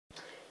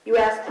You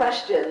ask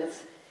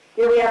questions.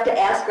 Here we have to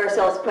ask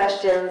ourselves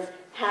questions.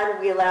 How do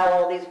we allow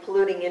all these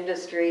polluting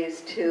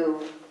industries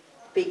to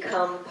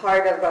become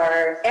part of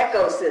our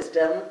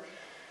ecosystem?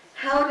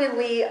 How do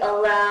we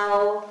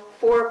allow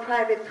 4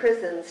 private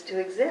prisons to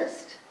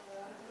exist?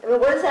 I mean,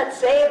 what does that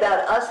say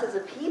about us as a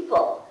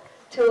people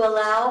to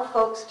allow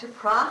folks to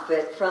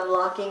profit from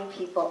locking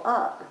people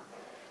up?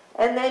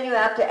 And then you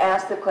have to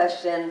ask the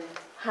question,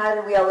 how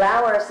do we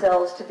allow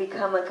ourselves to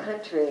become a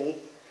country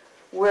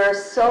where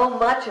so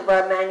much of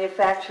our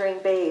manufacturing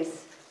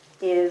base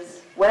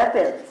is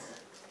weapons?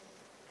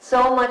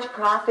 So much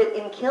profit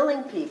in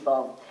killing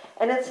people.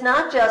 And it's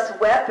not just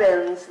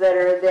weapons that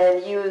are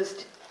then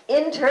used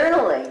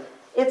internally.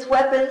 It's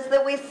weapons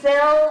that we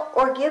sell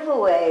or give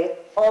away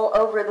all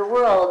over the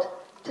world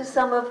to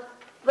some of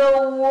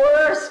the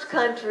worst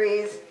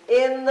countries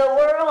in the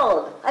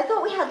world. I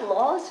thought we had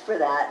laws for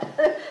that.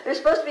 There's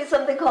supposed to be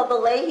something called the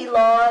Leahy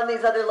Law and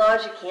these other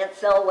laws. You can't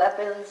sell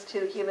weapons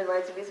to human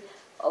rights abuses.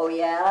 Oh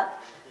yeah?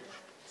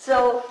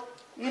 So,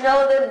 you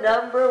know the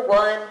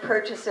 #1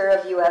 purchaser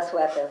of U.S.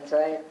 weapons,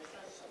 right?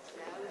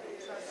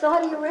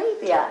 Saudi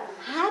Arabia.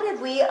 How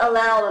did we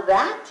allow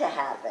that to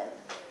happen?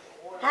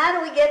 How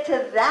do we get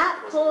to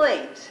that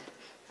point?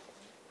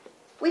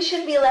 We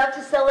shouldn't be allowed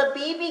to sell a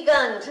BB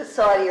gun to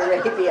Saudi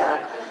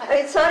Arabia. I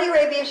mean, Saudi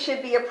Arabia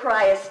should be a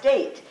pariah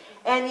state.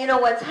 And you know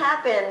what's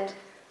happened,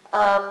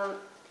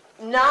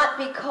 not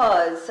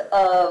because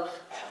of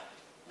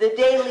the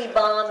daily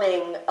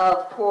bombing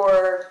of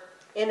poor,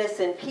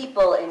 innocent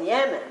people in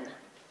Yemen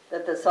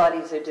that the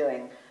Saudis are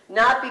doing.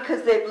 Not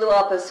because they blew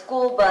up a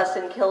school bus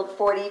and killed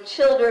 40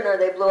 children, or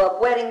they blew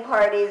up wedding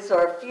parties,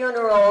 or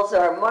funerals,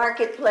 or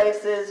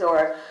marketplaces,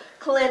 or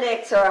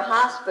clinics, or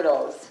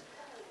hospitals,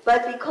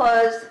 but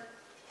because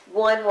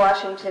one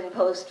Washington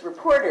Post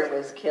reporter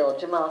was killed,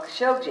 Jamal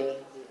Khashoggi.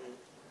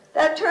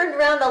 That turned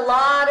around a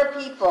lot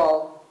of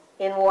people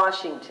in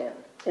Washington,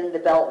 in the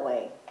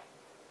Beltway.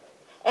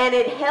 And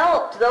it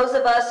helped those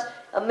of us,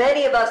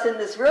 many of us in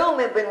this room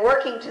have been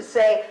working to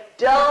say,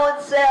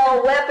 don't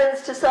sell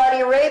weapons to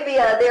Saudi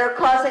Arabia. They're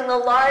causing the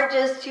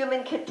largest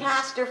human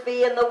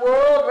catastrophe in the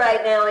world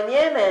right now in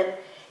Yemen.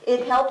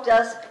 It helped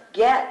us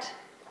get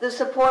the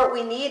support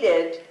we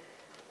needed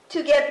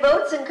to get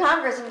votes in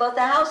Congress, in both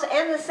the House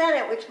and the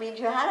Senate, which means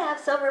you had to have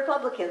some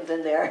Republicans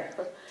in there,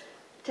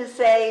 to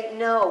say,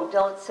 no,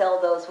 don't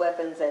sell those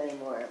weapons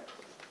anymore.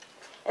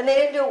 And they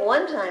didn't do it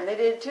 1 time, they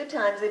did it 2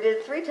 times, they did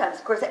it 3 times.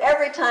 Of course,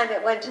 every time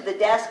it went to the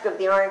desk of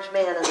the orange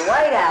man in the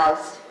White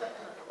House,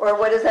 or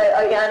what is that,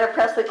 Ayanna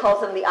Pressley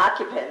calls him the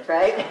occupant,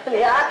 right?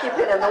 The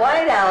occupant in the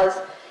White House,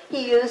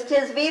 he used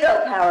his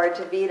veto power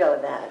to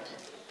veto that.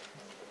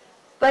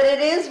 But it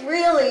is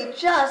really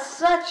just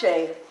such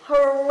a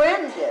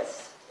horrendous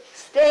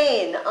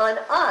stain on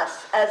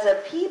us as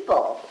a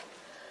people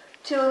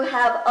to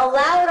have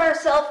allowed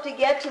ourselves to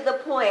get to the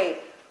point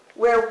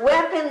where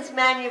weapons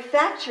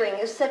manufacturing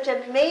is such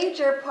a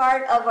major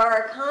part of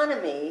our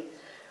economy,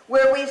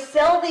 where we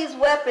sell these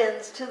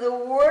weapons to the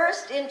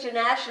worst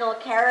international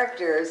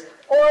characters,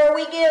 or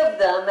we give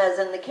them, as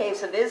in the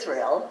case of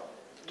Israel,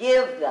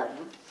 give them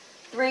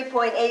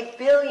 $3.8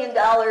 billion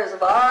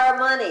of our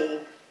money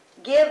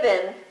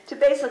given to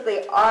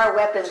basically our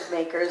weapons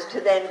makers to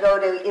then go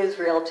to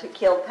Israel to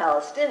kill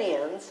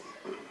Palestinians.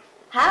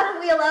 How do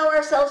we allow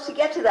ourselves to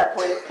get to that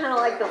point? It's kind of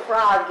like the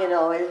frog, you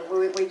know,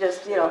 we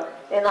just, you know,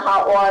 in the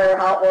hot water,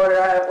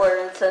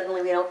 and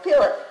suddenly we don't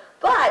feel it.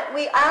 But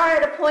we are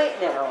at a point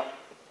now,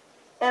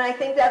 and I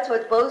think that's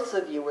what both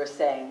of you were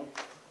saying.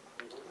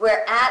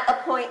 We're at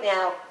a point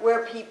now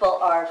where people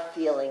are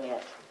feeling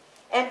it.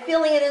 And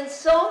feeling it in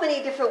so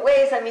many different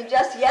ways. I mean,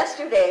 just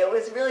yesterday, it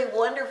was really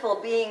wonderful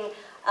being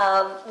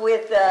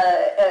with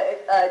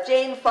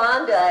Jane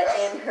Fonda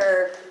in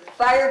her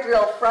Fire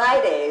Drill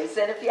Fridays.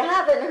 And if you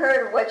haven't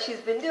heard what she's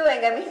been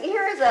doing, I mean,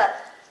 here's a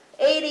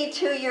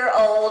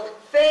 82-year-old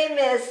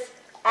famous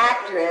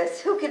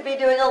actress who could be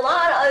doing a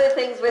lot of other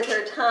things with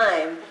her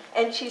time.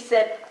 And she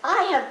said,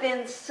 I have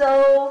been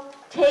so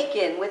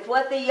taken with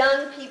what the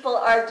young people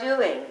are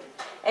doing.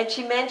 And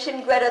she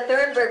mentioned Greta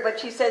Thunberg, but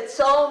she said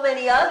so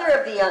many other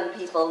of the young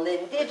people in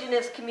the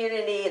indigenous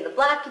community and the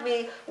black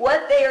community,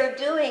 what they are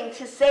doing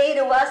to say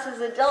to us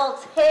as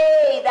adults,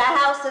 hey, the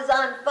house is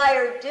on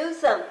fire, do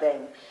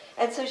something.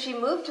 And so she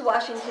moved to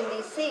Washington,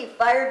 D.C.,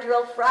 Fire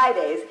Drill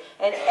Fridays,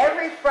 and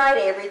every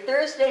Friday, every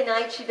Thursday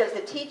night, she does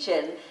a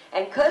teach-in,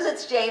 and because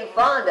it's Jane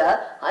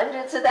Fonda,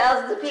 hundreds of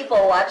thousands of people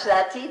watch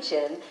that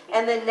teach-in,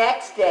 and the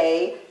next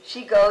day,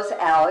 she goes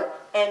out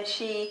and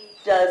she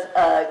does,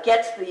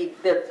 gets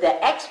the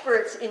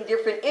experts in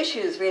different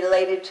issues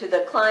related to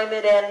the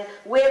climate and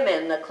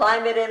women, the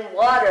climate and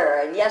water,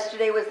 and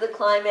yesterday was the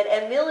climate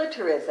and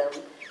militarism,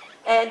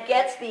 and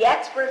gets the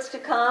experts to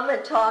come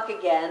and talk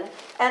again,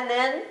 and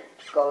then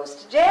goes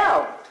to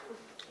jail.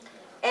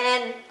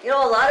 And, you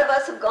know, a lot of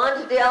us have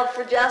gone to jail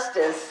for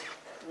justice.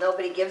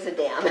 Nobody gives a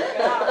damn.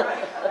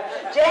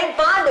 Jane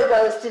Fonda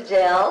goes to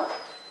jail.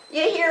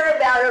 You hear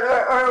about it,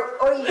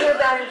 or you hear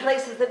about it in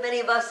places that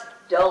many of us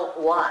don't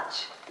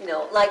watch. You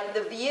know, like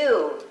The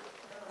View.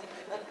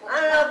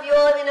 I don't know if you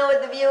all even know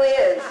what The View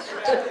is.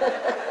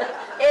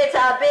 It's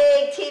a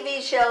big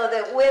TV show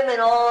that women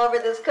all over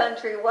this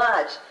country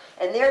watch.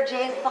 And there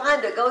Jane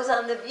Fonda goes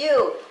on The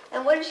View.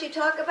 And what does she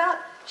talk about?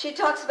 She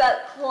talks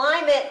about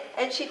climate,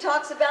 and she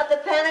talks about the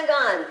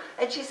Pentagon.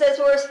 And she says,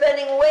 we're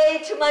spending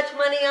way too much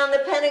money on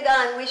the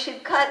Pentagon. We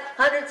should cut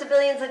hundreds of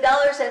billions of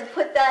dollars and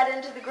put that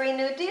into the Green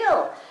New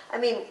Deal. I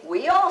mean,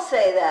 we all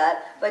say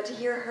that, but to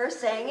hear her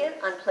saying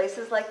it on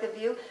places like The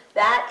View,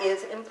 that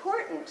is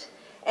important.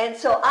 And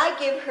so I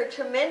give her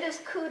tremendous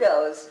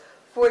kudos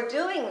for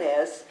doing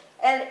this.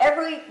 And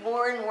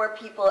more and more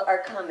people are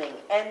coming.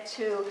 And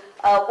to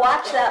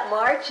watch that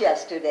march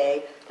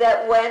yesterday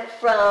that went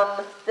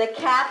from the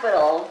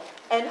Capitol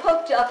and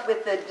hooked up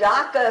with the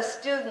DACA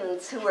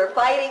students who were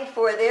fighting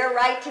for their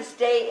right to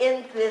stay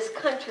in this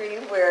country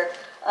where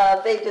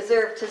they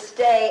deserve to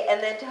stay, and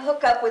then to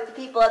hook up with the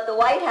people at the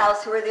White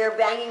House who are there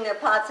banging their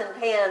pots and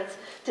pans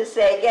to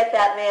say, get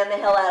that man the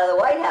hell out of the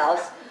White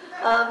House.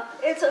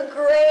 It's a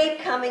great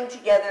coming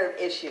together of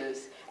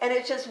issues. And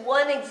it's just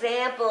one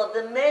example of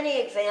the many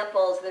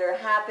examples that are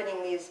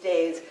happening these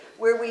days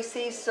where we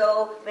see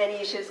so many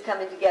issues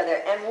coming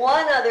together. And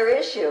one other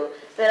issue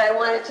that I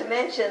wanted to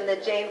mention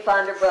that Jane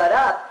Fonda brought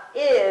up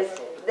is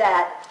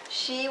that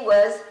she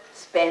was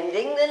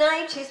spending the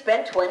night. She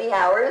spent 20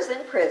 hours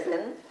in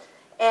prison.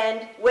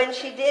 And when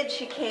she did,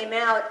 she came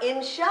out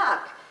in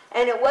shock.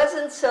 And it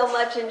wasn't so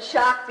much in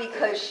shock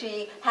because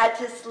she had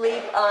to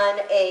sleep on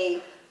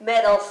a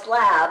metal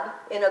slab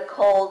in a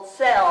cold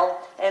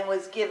cell and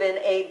was given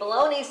a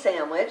bologna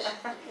sandwich.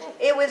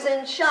 It was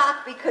in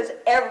shock because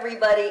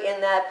everybody in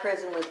that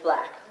prison was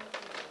black.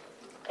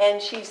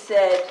 And she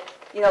said,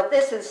 you know,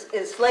 this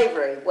is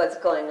slavery, what's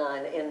going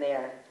on in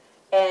there.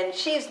 And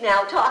she's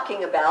now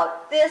talking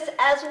about this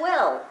as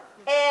well,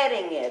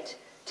 adding it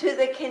to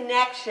the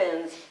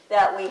connections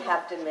that we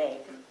have to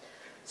make.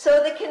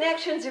 So the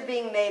connections are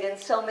being made in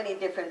so many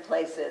different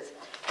places.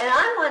 And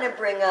I want to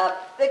bring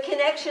up the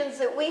connections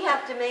that we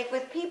have to make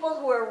with people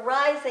who are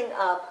rising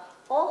up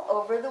all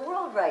over the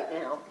world right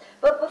now.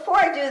 But before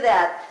I do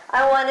that,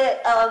 I want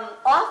to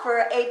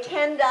offer a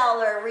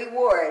 $10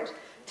 reward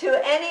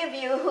to any of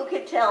you who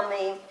could tell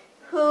me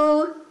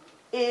who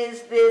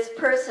is this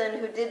person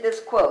who did this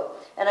quote.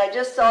 And I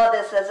just saw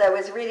this as I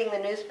was reading the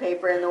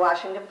newspaper in the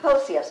Washington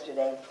Post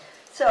yesterday.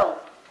 So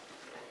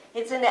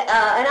it's an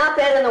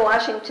op-ed in the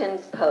Washington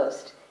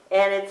Post,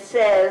 and it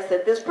says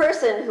that this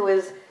person who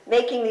is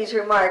making these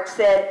remarks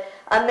said,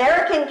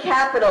 American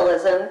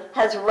capitalism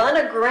has run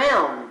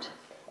aground,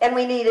 and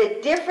we need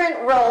a different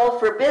role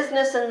for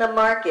business in the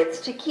markets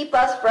to keep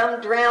us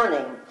from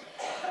drowning.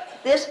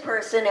 This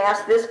person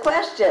asked this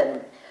question,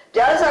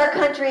 does our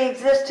country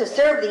exist to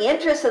serve the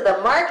interests of the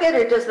market,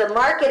 or does the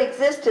market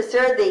exist to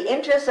serve the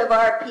interests of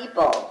our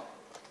people?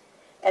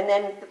 And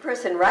then the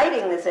person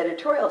writing this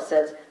editorial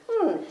says,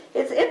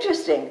 it's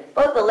interesting.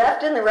 Both the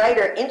left and the right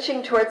are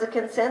inching towards a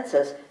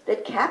consensus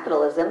that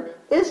capitalism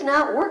is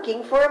not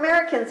working for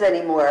Americans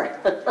anymore.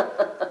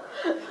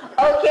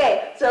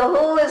 Okay, so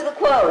who is the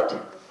quote?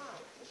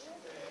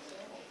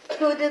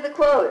 Who did the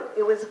quote?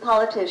 It was a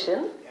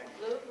politician.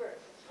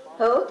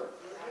 Who?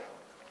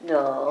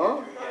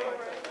 No.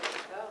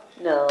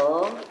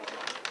 No.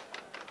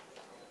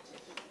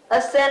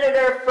 A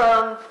senator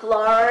from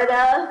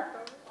Florida.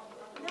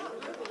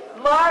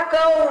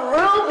 Marco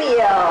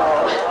Rubio.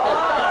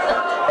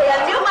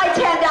 I knew my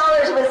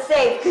 $10 was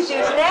safe because you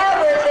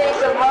never think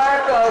of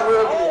Marco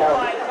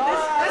Rubio.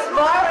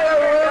 Marco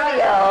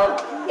Rubio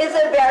is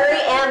a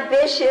very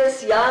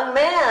ambitious young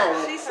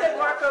man. She said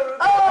Marco Rubio.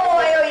 Oh,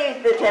 I owe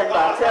you the $10.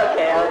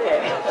 Okay, okay.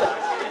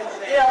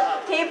 You know,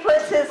 he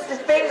puts his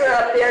finger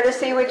up there to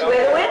see which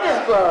way the wind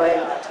is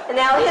blowing. And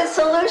now his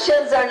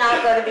solutions are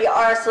not going to be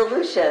our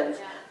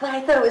solutions. But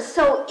I thought it was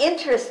so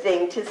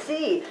interesting to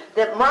see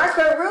that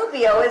Marco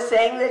Rubio is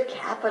saying that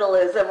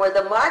capitalism or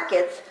the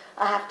markets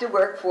have to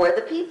work for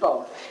the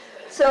people.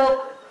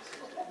 So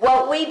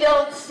what we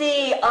don't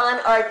see on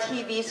our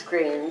TV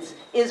screens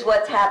is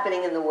what's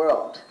happening in the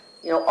world.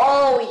 You know,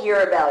 all we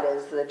hear about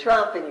is the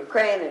Trump and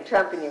Ukraine and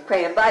Trump and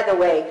Ukraine. And by the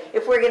way,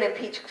 if we're going to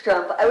impeach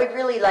Trump, I would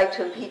really like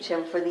to impeach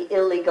him for the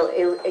illegal,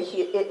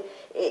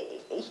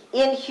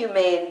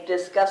 inhumane,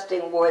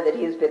 disgusting war that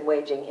he's been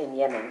waging in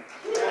Yemen.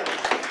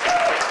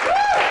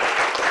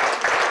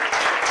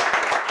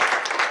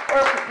 Or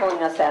for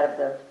pulling us out of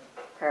the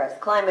Paris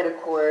Climate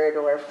Accord,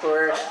 or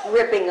for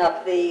ripping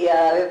up the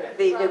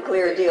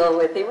nuclear deal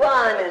with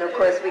Iran, and of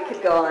course we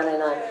could go on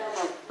and on.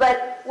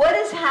 But what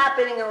is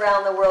happening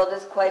around the world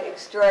is quite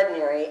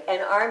extraordinary,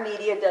 and our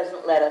media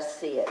doesn't let us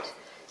see it.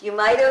 You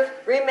might have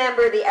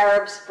remembered the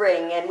Arab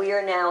Spring, and we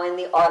are now in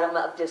the autumn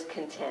of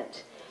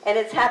discontent. And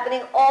it's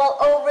happening all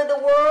over the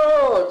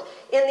world.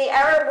 In the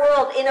Arab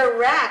world, in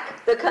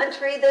Iraq, the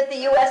country that the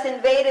U.S.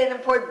 invaded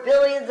and poured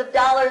billions of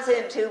dollars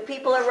into,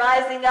 people are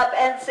rising up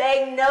and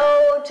saying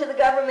no to the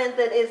government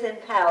that is in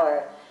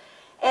power.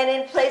 And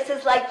in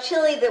places like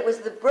Chile, that was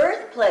the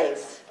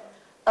birthplace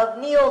of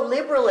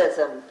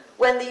neoliberalism,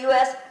 when the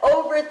U.S.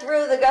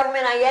 overthrew the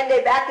government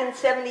Allende back in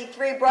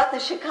 '73, brought the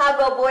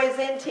Chicago boys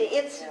in to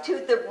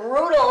institute the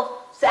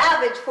brutal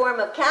savage form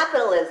of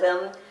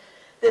capitalism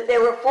that they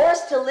were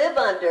forced to live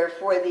under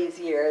for these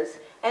years,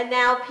 and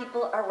now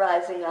people are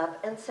rising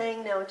up and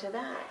saying no to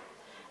that.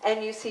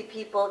 And you see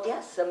people,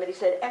 yes, somebody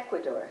said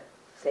Ecuador,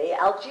 say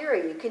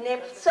Algeria, you can name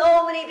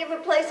so many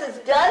different places,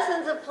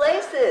 dozens of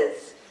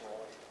places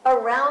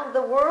around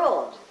the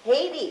world,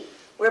 Haiti,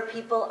 where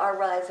people are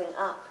rising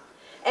up.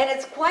 And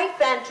it's quite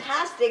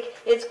fantastic,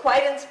 it's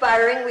quite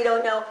inspiring. We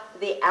don't know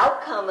the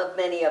outcome of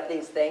many of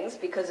these things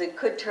because it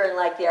could turn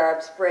like the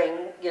Arab Spring,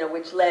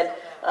 which led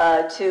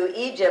to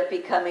Egypt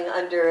becoming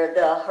under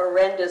the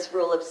horrendous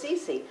rule of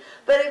Sisi.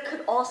 But it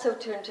could also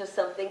turn to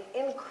something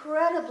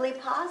incredibly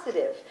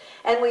positive.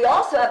 And we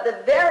also have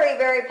the very,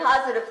 very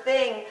positive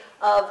thing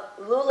of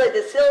Lula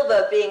da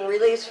Silva being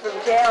released from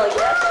jail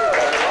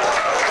yesterday,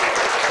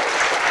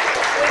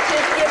 which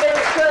has given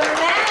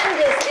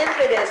tremendous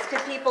impetus to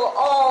people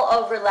all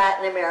over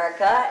Latin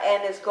America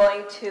and is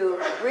going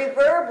to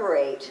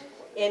reverberate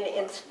in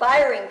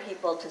inspiring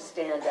people to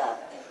stand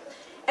up.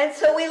 And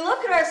so we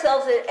look at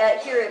ourselves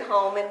here at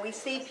home and we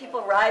see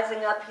people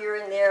rising up here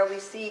and there. We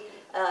see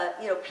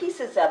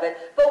pieces of it,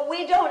 but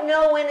we don't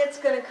know when it's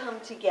going to come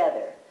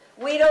together.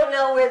 We don't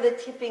know where the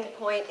tipping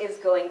point is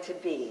going to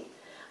be.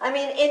 I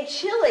mean, in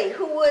Chile,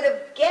 who would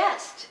have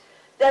guessed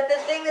that the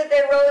thing that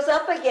they rose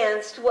up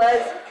against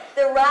was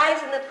the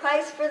rise in the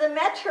price for the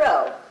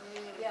metro,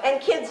 and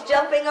kids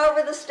jumping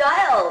over the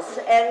stiles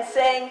and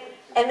saying,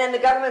 and then the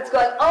government's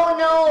going, oh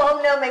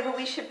no, maybe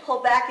we should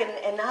pull back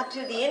and not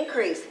do the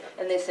increase.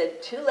 And they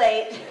said, too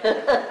late,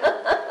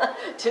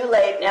 too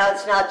late, now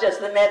it's not just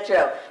the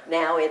metro,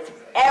 now it's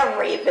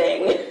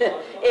everything.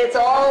 It's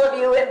all of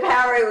you in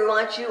power, we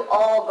want you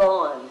all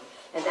gone.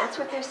 And that's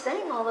what they're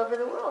saying all over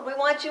the world. We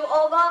want you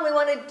all gone, we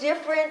want a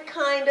different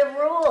kind of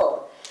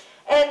rule.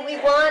 And we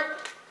want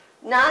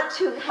not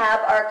to have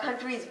our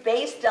countries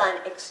based on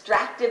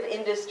extractive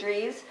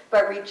industries,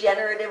 but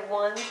regenerative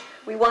ones.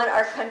 We want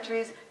our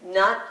countries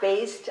not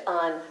based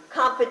on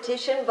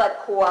competition, but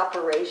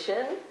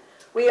cooperation.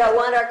 We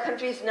want our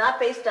countries not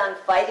based on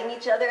fighting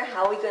each other.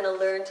 How are we going to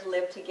learn to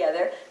live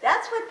together?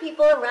 That's what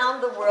people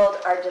around the world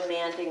are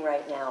demanding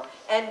right now.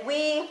 And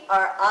we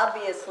are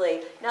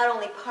obviously not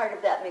only part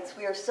of that mix,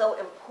 we are so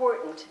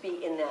important to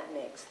be in that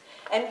mix.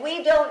 And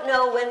we don't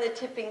know when the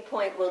tipping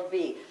point will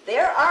be.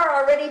 There are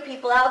already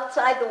people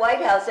outside the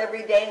White House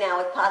every day now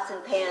with pots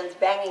and pans,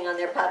 banging on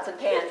their pots and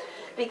pans,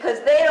 because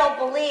they don't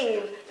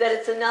believe that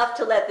it's enough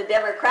to let the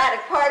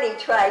Democratic Party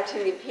try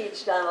to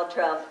impeach Donald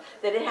Trump,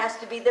 that it has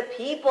to be the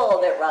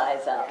people that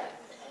rise up.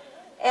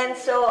 And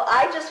so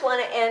I just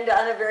want to end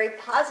on a very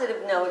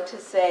positive note to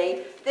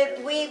say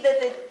that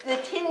the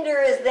tinder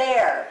is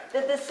there,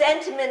 that the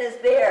sentiment is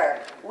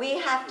there. We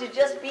have to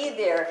just be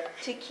there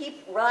to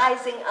keep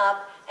rising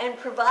up and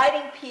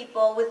providing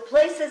people with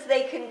places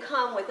they can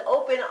come with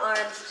open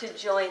arms to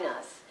join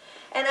us.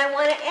 And I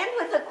want to end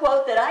with a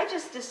quote that I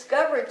just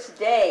discovered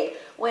today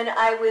when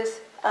I was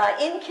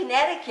in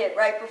Connecticut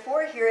right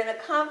before here in a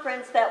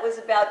conference that was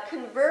about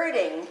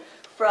converting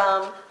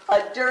from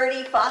a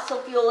dirty fossil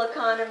fuel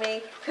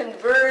economy,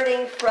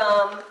 converting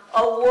from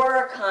a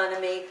war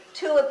economy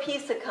to a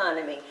peace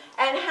economy.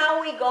 And how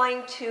are we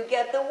going to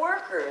get the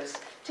workers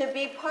to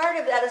be part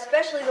of that,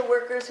 especially the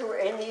workers who are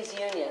in these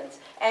unions,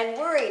 and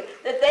worried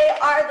that they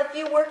are the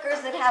few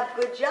workers that have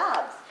good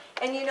jobs.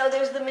 And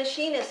there's the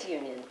Machinist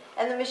Union.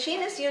 And the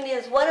Machinist Union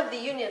is one of the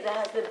unions that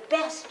has the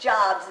best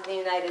jobs in the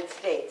United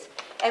States.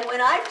 And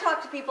when I've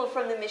talked to people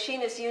from the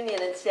Machinist Union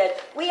and said,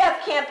 we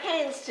have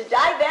campaigns to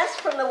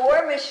divest from the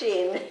war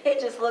machine, they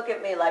just look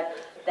at me like,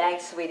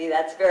 thanks, sweetie,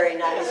 that's very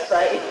nice,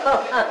 but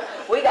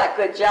we got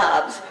good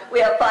jobs. We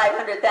have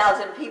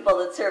 500,000 people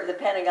that serve the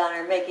Pentagon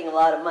and are making a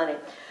lot of money.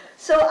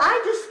 So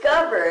I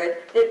discovered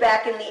that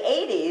back in the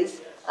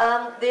 80s,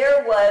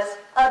 there was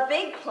a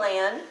big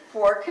plan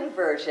for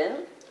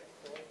conversion,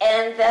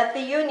 and that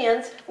the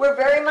unions were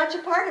very much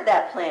a part of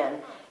that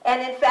plan.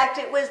 And in fact,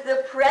 it was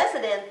the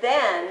president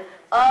then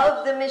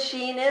of the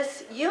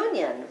Machinists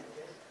Union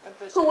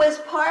who was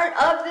part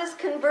of this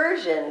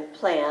conversion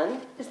plan.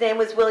 His name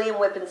was William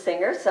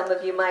Whippensinger. Some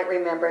of you might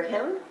remember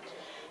him.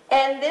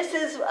 And this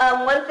is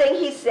one thing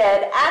he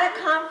said at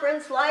a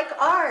conference like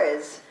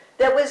ours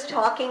that was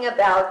talking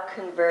about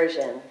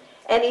conversion.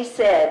 And he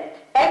said,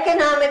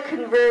 economic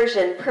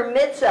conversion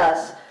permits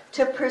us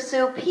to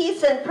pursue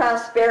peace and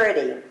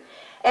prosperity,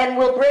 and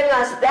will bring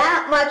us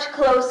that much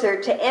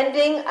closer to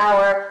ending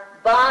our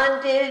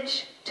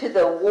bondage to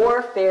the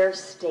warfare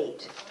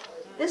state.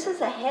 This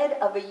is a head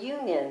of a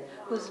union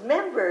whose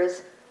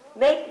members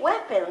make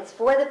weapons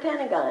for the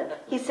Pentagon.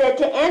 He said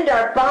to end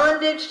our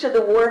bondage to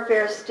the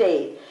warfare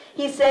state.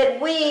 He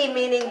said we,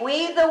 meaning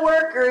we the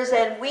workers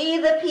and we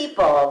the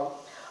people,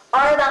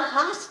 are the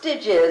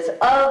hostages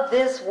of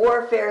this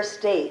warfare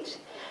state.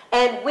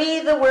 And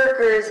we the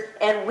workers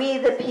and we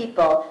the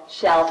people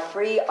shall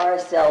free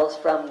ourselves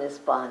from this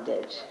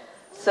bondage.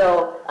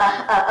 So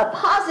a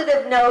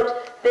positive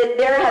note that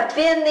there have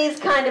been these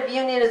kind of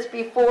unionists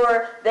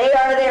before. They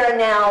are there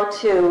now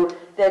too,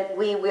 that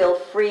we will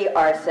free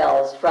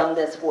ourselves from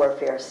this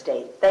warfare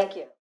state. Thank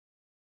you.